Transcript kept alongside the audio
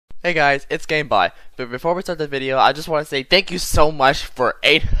Hey guys, it's GameBot. But before we start the video, I just want to say thank you so much for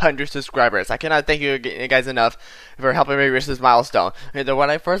 800 subscribers. I cannot thank you guys enough for helping me reach this milestone. And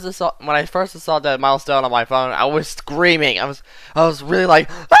when I first saw that milestone on my phone, I was screaming. I was really like,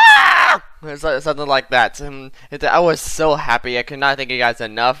 ah! Something like that. I was so happy. I could not thank you guys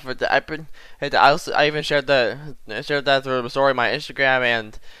enough. I even shared that through the story on my Instagram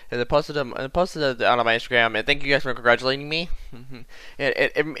and posted it on my Instagram. And thank you guys for congratulating me.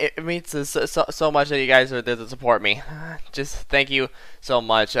 It means so much that you guys are there to support me. Just thank you so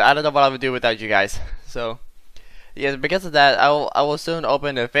much. I don't know what I would do without you guys. So yeah, because of that, I will soon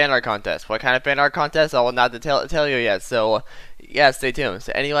open a fan art contest. What kind of fan art contest? I will not tell you yet. So yeah, stay tuned.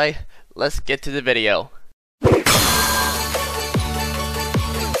 So anyway, let's get to the video.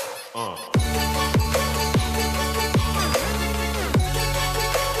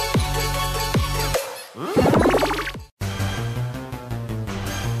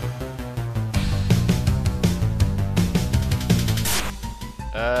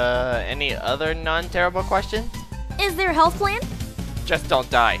 Any other non-terrible questions? Is there a health plan? Just don't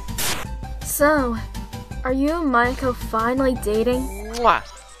die. So, are you and Maiko finally dating? Mwah!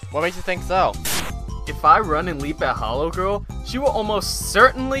 What makes you think so? If I run and leap at Hollow Girl, she will almost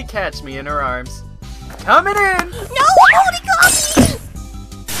certainly catch me in her arms. Coming in! No! Nobody got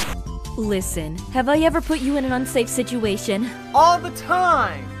me! Listen, have I ever put you in an unsafe situation? All the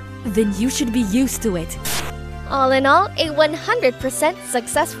time! Then you should be used to it. All in all, a 100%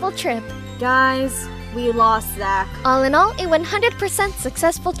 successful trip. Guys, we lost Zach. All in all, a 100%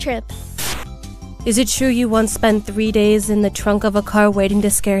 successful trip. Is it true you once spent 3 days in the trunk of a car waiting to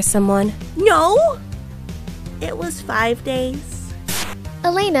scare someone? No! It was 5 days.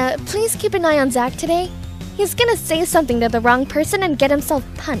 Elena, please keep an eye on Zach today. He's gonna say something to the wrong person and get himself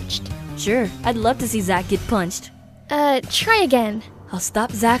punched. Sure, I'd love to see Zach get punched. Try again. I'll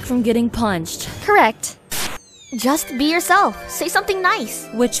stop Zach from getting punched. Correct. Just be yourself. Say something nice.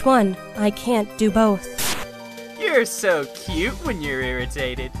 Which one? I can't do both. You're so cute when you're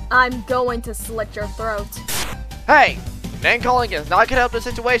irritated. I'm going to slit your throat. Hey! Name calling is not gonna help the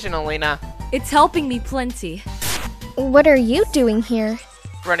situation, Elena. It's helping me plenty. What are you doing here?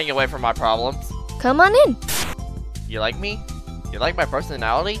 Running away from my problems. Come on in. You like me? You like my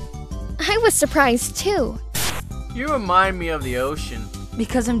personality? I was surprised too. You remind me of the ocean.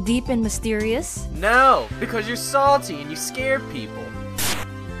 Because I'm deep and mysterious? No, because you're salty and you scare people.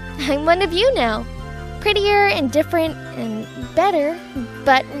 I'm one of you now. Prettier and different and better,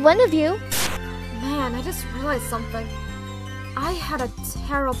 but one of you. Man, I just realized something. I had a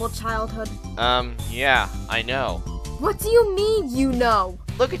terrible childhood. Yeah, I know. What do you mean, you know?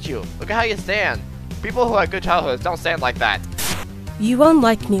 Look at you. Look at how you stand. People who have good childhoods don't stand like that. You won't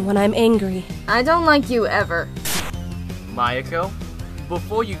like me when I'm angry. I don't like you ever. Mayako,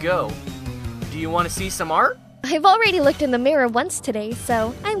 before you go, do you want to see some art? I've already looked in the mirror once today,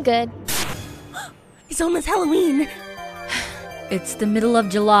 so I'm good. It's almost Halloween. It's the middle of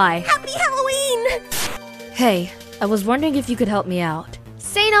July. Happy Halloween! Hey, I was wondering if you could help me out.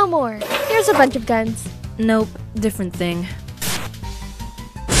 Say no more. Here's a bunch of guns. Nope, different thing.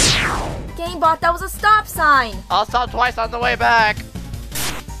 GameBot, that was a stop sign! I'll stop twice on the way back.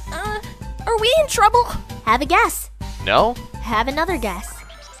 Are we in trouble? Have a guess. No? Have another guess.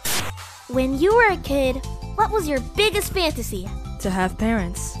 When you were a kid, what was your biggest fantasy? To have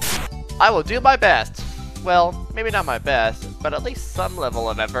parents. I will do my best. Well, maybe not my best, but at least some level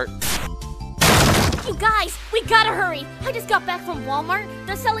of effort. You guys, we gotta hurry! I just got back from Walmart.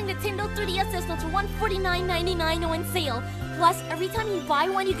 They're selling the Nintendo 3DS system for $149.99 on sale. Plus, every time you buy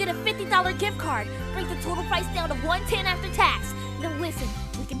one, you get a $50 gift card. Brings the total price down to $110 after tax. Now listen,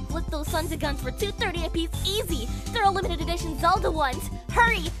 we can flip those sons of guns for $230 a piece easy. They're all limited edition Zelda ones.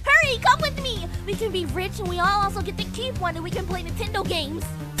 Hurry, hurry, come with me! We can be rich and we all also get to keep one and we can play Nintendo games.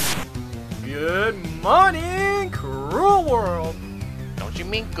 Good morning, cruel world. Don't you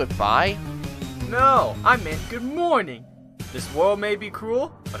mean goodbye? No, I meant good morning. This world may be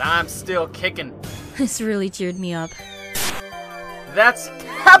cruel, but I'm still kicking. This really cheered me up. That's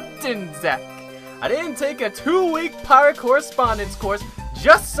Captain Zack. I didn't take a 2-week pirate correspondence course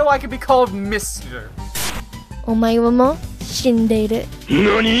just so I could be called Mr. Omae wa mo shindeiru.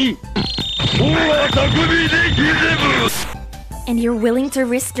 NANI?! And you're willing to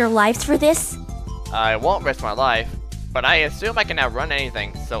risk your lives for this? I won't risk my life, but I assume I can outrun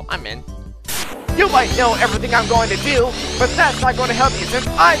anything, so I'm in. You might know everything I'm going to do, but that's not going to help you since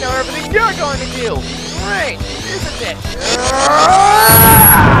I know everything you're going to do! Right, isn't it?